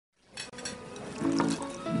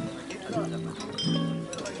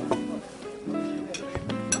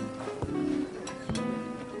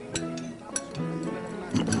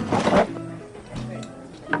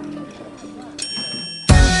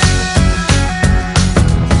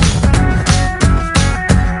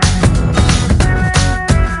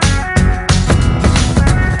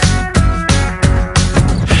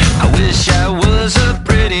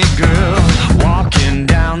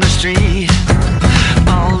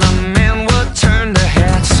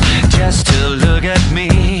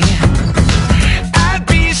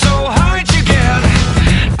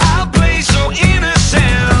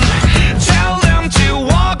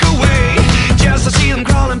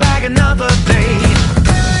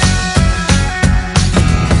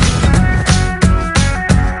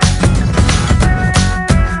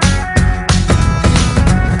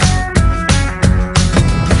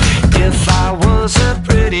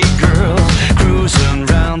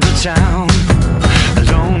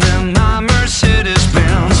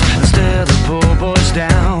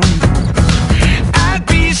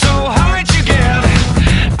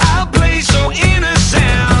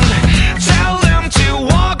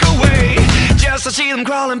him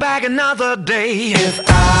crawling back another day. If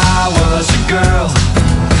I was a girl,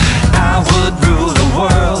 I would rule the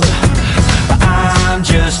world. But I'm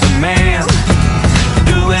just a man,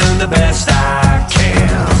 doing the best I can.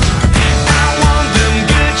 I want them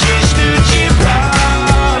Gucci, Stoochie,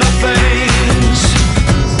 Prada things.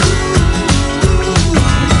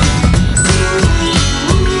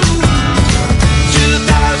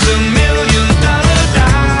 2,000 million dollar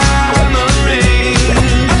diamond ring.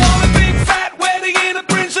 I want a big fat wedding in a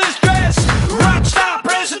princess dress. Rock star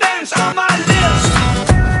presidents on my list.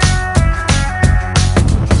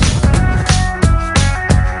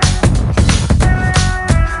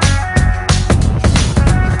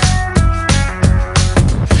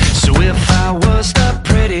 So if I was a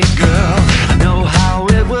pretty girl, I know how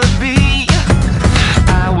it would be.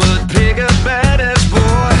 I would pick a badass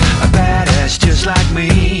boy, a badass just like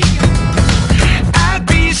me. I'd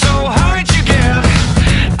be so hard to get,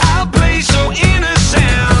 I'll play so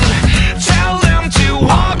innocent. Tell them to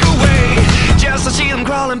walk away, just to see them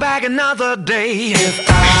crawling back another day. If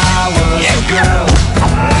I was a girl,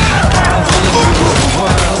 I would rule the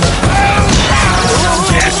world. I'm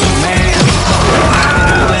just a man,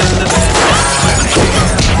 doing the best I can.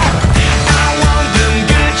 I want them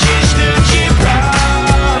Gucci, Stoochie,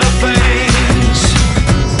 Prada things.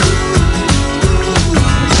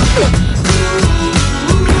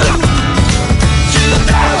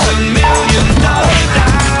 2,000 million dollar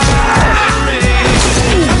diamond ring.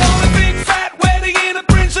 I want a big fat wedding in a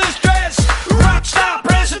princess dress. Rock star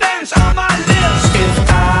presidents on my list. If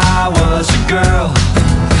I was a girl,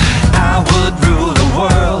 I would rule the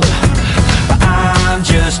world. But I'm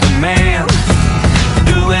just a man,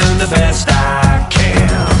 doing the best I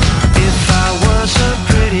can. If I was a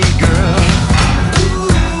pretty girl,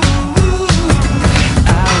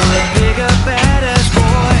 I would pick a badass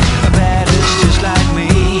boy, a badass just like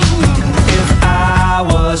me. If I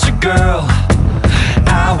was a girl,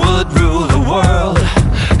 I would rule the world.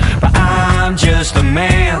 But I'm just a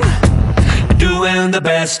man, doing the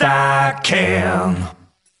best I can.